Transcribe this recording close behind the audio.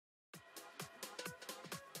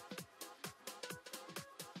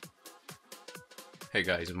Hey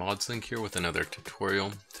guys, ModzLink here with another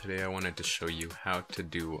tutorial. Today I wanted to show you how to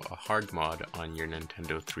do a hard mod on your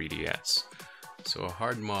Nintendo 3DS. So a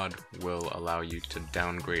hard mod will allow you to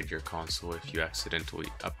downgrade your console if you accidentally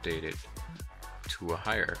update it to a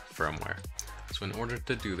higher firmware. So in order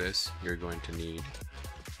to do this, you're going to need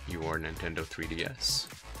your Nintendo 3DS.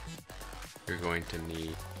 You're going to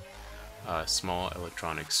need a small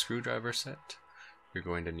electronic screwdriver set. You're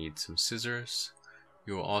going to need some scissors.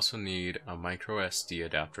 You will also need a micro SD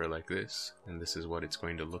adapter like this, and this is what it's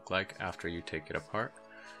going to look like after you take it apart.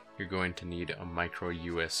 You're going to need a micro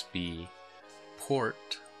USB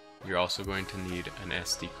port. You're also going to need an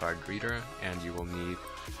SD card reader, and you will need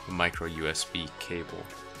a micro USB cable.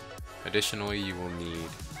 Additionally, you will need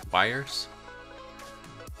wires,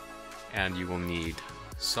 and you will need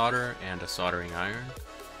solder and a soldering iron.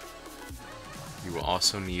 You will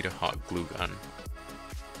also need a hot glue gun.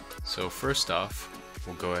 So first off,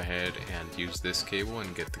 we'll go ahead and use this cable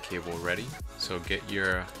and get the cable ready. So get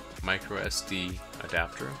your micro SD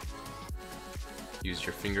adapter, use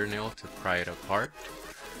your fingernail to pry it apart,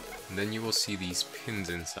 and then you will see these pins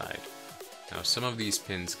inside. Now some of these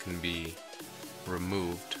pins can be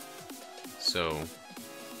removed, so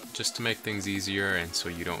just to make things easier and so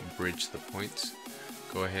you don't bridge the points,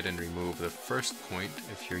 go ahead and remove the first point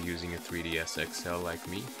if you're using a 3DS XL like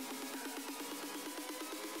me.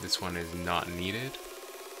 This one is not needed.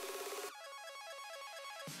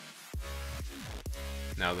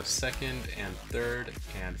 Now the second and third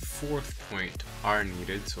and fourth point are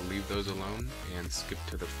needed, so leave those alone and skip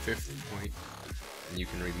to the fifth point and you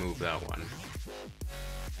can remove that one.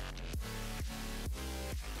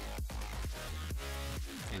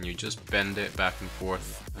 And you just bend it back and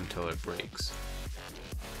forth until it breaks.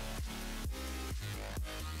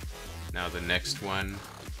 Now the next one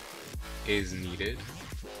is needed,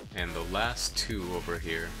 and the last two over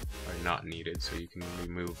here are not needed, so you can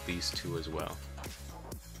remove these two as well.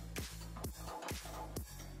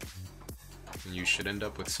 And you should end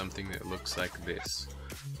up with something that looks like this.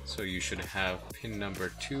 So you should have pin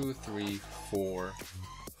number 2, 3, 4,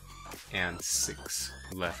 and 6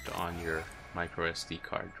 left on your micro SD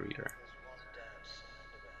card reader.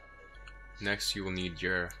 Next you will need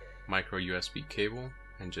your micro USB cable,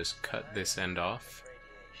 and just cut this end off.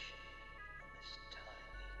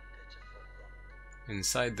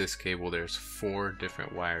 Inside this cable there's 4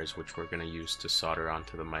 different wires which we're going to use to solder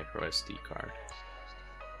onto the micro SD card.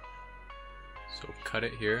 So cut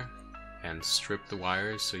it here and strip the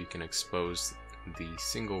wires so you can expose the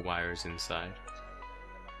single wires inside.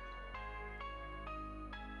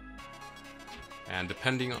 And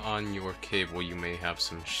depending on your cable, you may have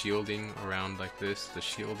some shielding around like this. The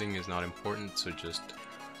shielding is not important, so just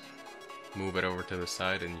move it over to the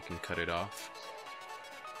side and you can cut it off.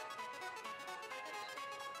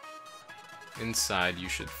 Inside you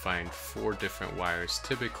should find 4 different wires.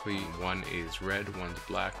 Typically one is red, one's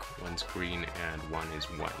black, one's green, and one is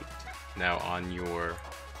white. Now on your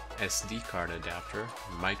SD card adapter,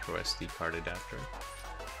 micro SD card adapter,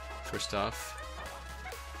 first off,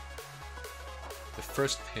 the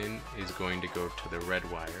first pin is going to go to the red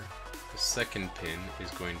wire, the second pin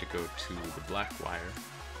is going to go to the black wire,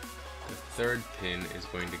 the third pin is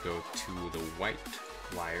going to go to the white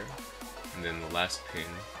wire, and then the last pin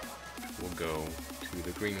will go to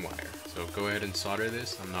the green wire. So go ahead and solder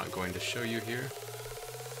this. I'm not going to show you here,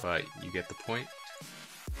 but you get the point.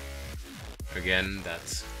 Again,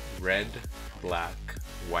 that's red, black,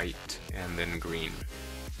 white, and then green.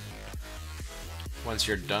 Once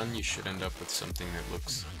you're done, you should end up with something that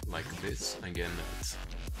looks like this. Again, it's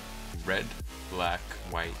red, black,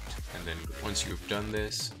 white, and then green. Once you've done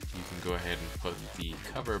this, you can go ahead and put the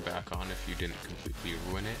cover back on if you didn't completely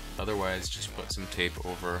ruin it. Otherwise, just put some tape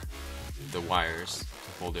over the wires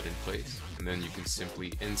to hold it in place, and then you can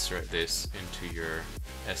simply insert this into your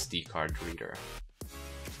SD card reader.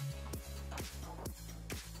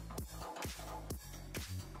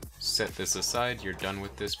 Set this aside, you're done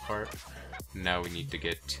with this part. Now we need to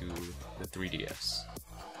get to the 3DS.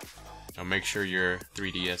 Now make sure your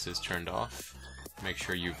 3DS is turned off, make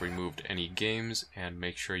sure you've removed any games, and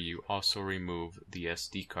make sure you also remove the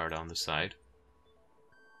SD card on the side.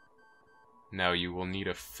 Now you will need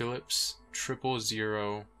a Philips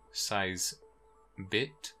 000 size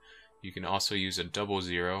bit. You can also use a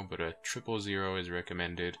 00, but a 000 is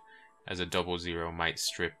recommended, as a 00 might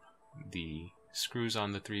strip the screws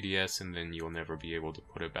on the 3DS and then you'll never be able to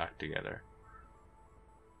put it back together.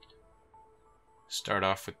 Start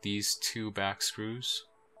off with these 2 back screws.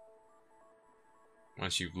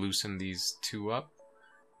 Once you've loosened these 2 up,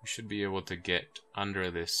 you should be able to get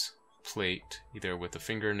under this plate either with a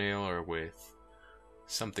fingernail or with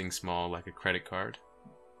something small like a credit card.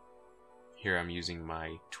 Here I'm using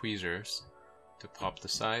my tweezers to pop the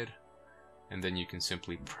side, and then you can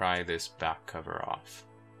simply pry this back cover off.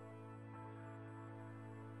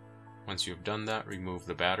 Once you've done that, remove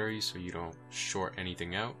the battery so you don't short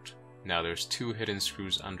anything out. Now there's two hidden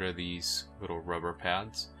screws under these little rubber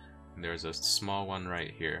pads, and there's a small one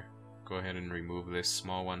right here. Go ahead and remove this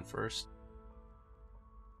small one first.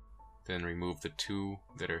 Then remove the two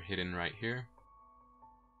that are hidden right here.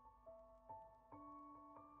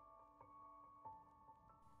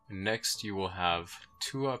 Next you will have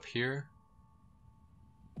two up here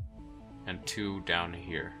and two down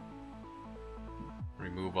here.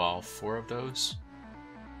 Remove all four of those.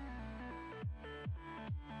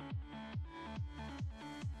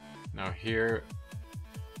 Now here,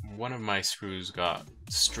 one of my screws got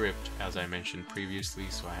stripped as I mentioned previously,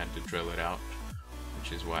 so I had to drill it out,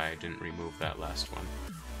 which is why I didn't remove that last one.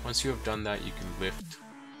 Once you have done that, you can lift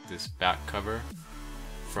this back cover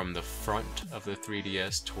from the front of the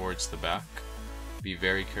 3DS towards the back. Be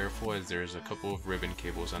very careful as there's a couple of ribbon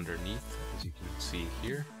cables underneath, as you can see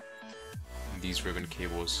here. And these ribbon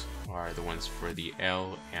cables are the ones for the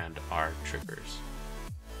L and R triggers.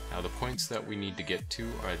 Now the points that we need to get to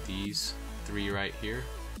are these three right here,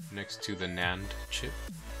 next to the NAND chip.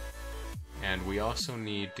 And we also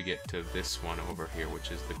need to get to this one over here,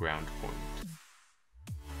 which is the ground point.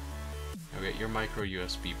 Now get your micro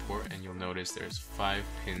USB port and you'll notice there's 5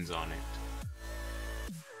 pins on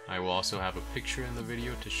it. I will also have a picture in the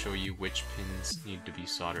video to show you which pins need to be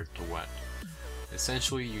soldered to what.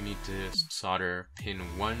 Essentially you need to solder pin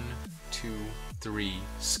 1, 2, 3,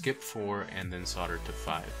 skip 4, and then solder to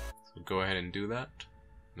 5. So go ahead and do that.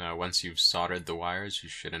 Now once you've soldered the wires, you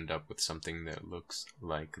should end up with something that looks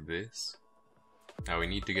like this. Now we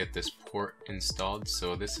need to get this port installed,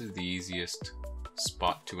 so this is the easiest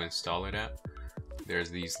spot to install it at.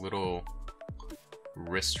 There's these little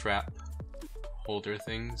wrist strap holder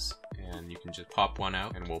things, and you can just pop one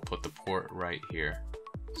out and we'll put the port right here.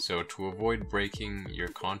 So to avoid breaking your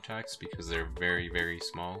contacts, because they're very, very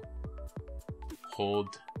small,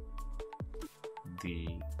 hold the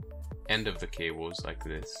end of the cables like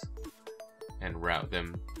this and route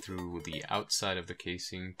them through the outside of the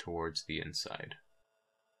casing towards the inside.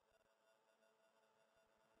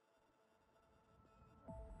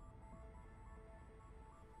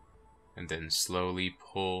 And then slowly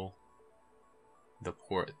pull the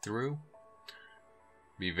port through.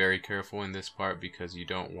 Be very careful in this part because you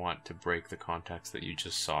don't want to break the contacts that you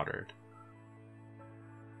just soldered.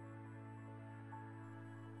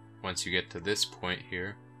 Once you get to this point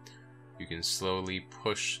here, you can slowly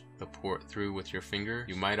push the port through with your finger.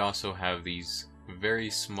 You might also have these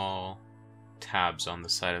very small tabs on the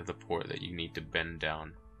side of the port that you need to bend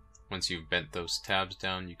down. Once you've bent those tabs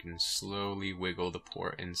down, you can slowly wiggle the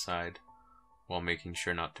port inside while making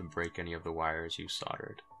sure not to break any of the wires you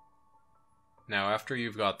soldered. Now after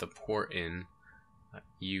you've got the port in,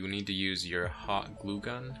 you need to use your hot glue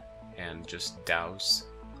gun and just douse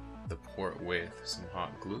the port with some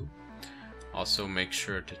hot glue. Also make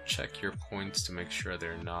sure to check your points to make sure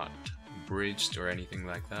they're not bridged or anything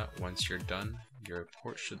like that. Once you're done, your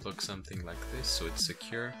port should look something like this, so it's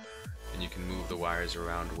secure and you can move the wires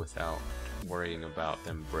around without worrying about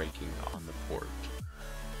them breaking on the port.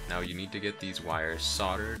 Now you need to get these wires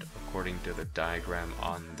soldered according to the diagram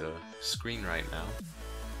on the screen right now.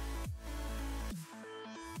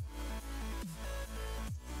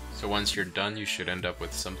 So once you're done, you should end up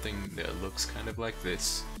with something that looks kind of like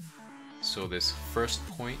this. So this first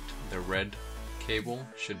point, the red cable,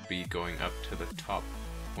 should be going up to the top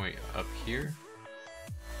point up here.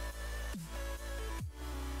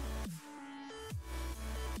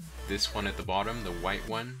 This one at the bottom, the white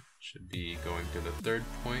one, should be going to the third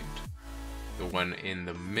point. The one in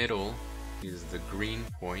the middle is the green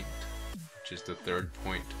point, which is the third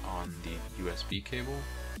point on the USB cable.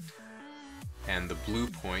 And the blue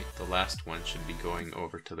point, the last one, should be going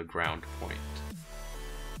over to the ground point.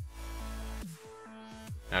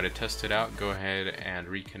 Now to test it out, go ahead and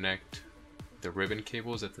reconnect the ribbon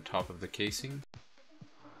cables at the top of the casing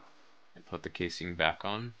and put the casing back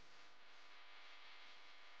on.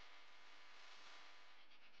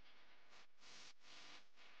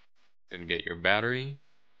 Then get your battery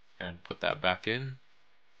and put that back in.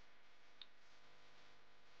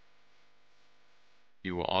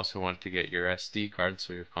 You will also want to get your SD card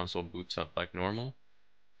so your console boots up like normal.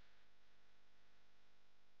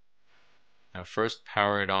 Now first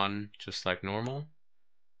power it on just like normal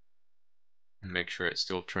and make sure it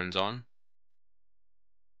still turns on.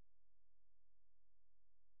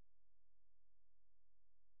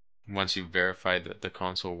 Once you've verified that the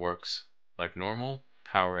console works like normal,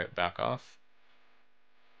 power it back off.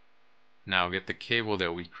 Now get the cable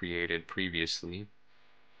that we created previously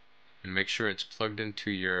and make sure it's plugged into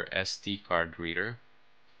your SD card reader,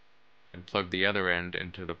 and plug the other end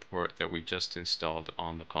into the port that we just installed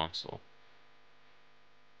on the console.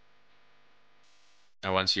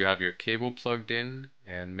 Now once you have your cable plugged in,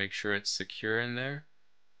 and make sure it's secure in there,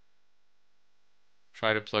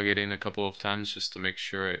 try to plug it in a couple of times just to make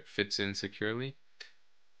sure it fits in securely.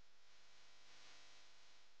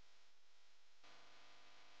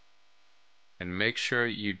 And make sure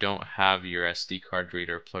you don't have your SD card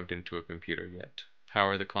reader plugged into a computer yet.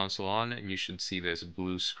 Power the console on and you should see this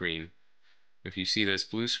blue screen. If you see this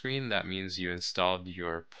blue screen, that means you installed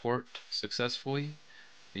your port successfully,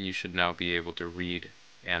 and you should now be able to read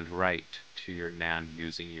and write to your NAND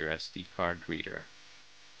using your SD card reader.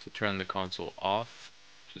 To turn the console off,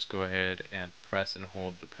 just go ahead and press and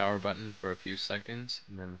hold the power button for a few seconds,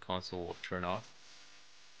 and then the console will turn off.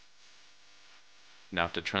 Now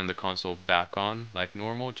to turn the console back on like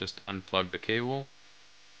normal, just unplug the cable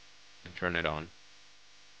and turn it on.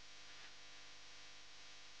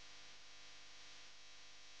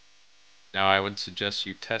 Now I would suggest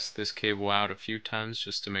you test this cable out a few times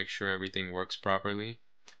just to make sure everything works properly.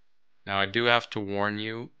 Now I do have to warn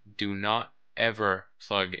you, do not ever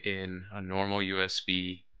plug in a normal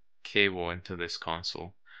USB cable into this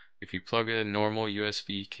console. If you plug a normal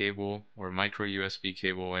USB cable or micro USB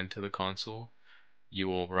cable into the console, you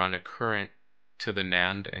will run a current to the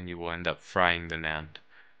NAND and you will end up frying the NAND.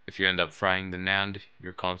 If you end up frying the NAND,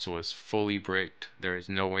 your console is fully bricked. There is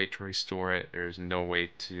no way to restore it. There is no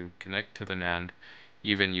way to connect to the NAND,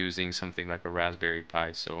 even using something like a Raspberry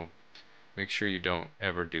Pi. So make sure you don't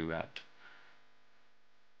ever do that.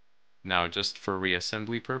 Now just for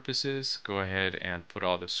reassembly purposes, go ahead and put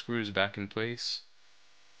all the screws back in place.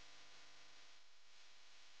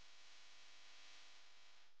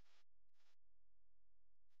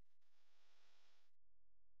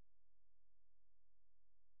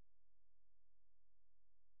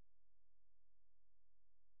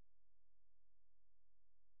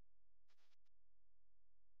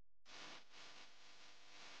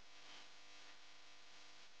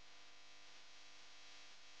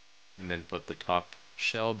 And then put the top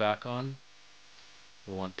shell back on.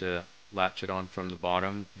 We'll want to latch it on from the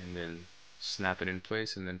bottom and then snap it in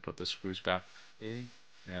place and then put the screws back in,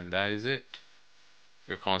 and that is it.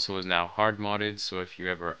 Your console is now hard modded, so if you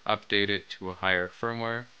ever update it to a higher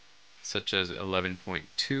firmware such as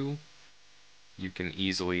 11.2, you can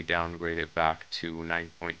easily downgrade it back to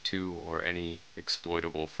 9.2 or any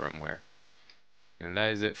exploitable firmware. And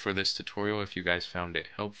that is it for this tutorial. If you guys found it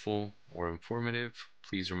helpful or informative,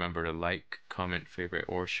 please remember to like, comment, favorite,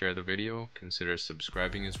 or share the video. Consider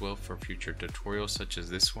subscribing as well for future tutorials such as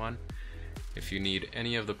this one. If you need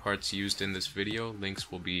any of the parts used in this video,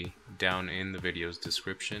 links will be down in the video's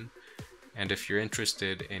description. And if you're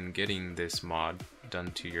interested in getting this mod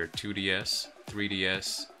done to your 2DS,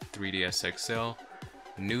 3DS, 3DS XL,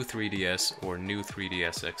 new 3DS, or new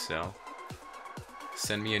 3DS XL,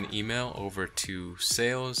 send me an email over to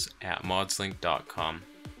sales@modzlink.com.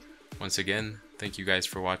 Once again, thank you guys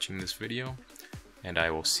for watching this video, and I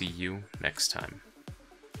will see you next time.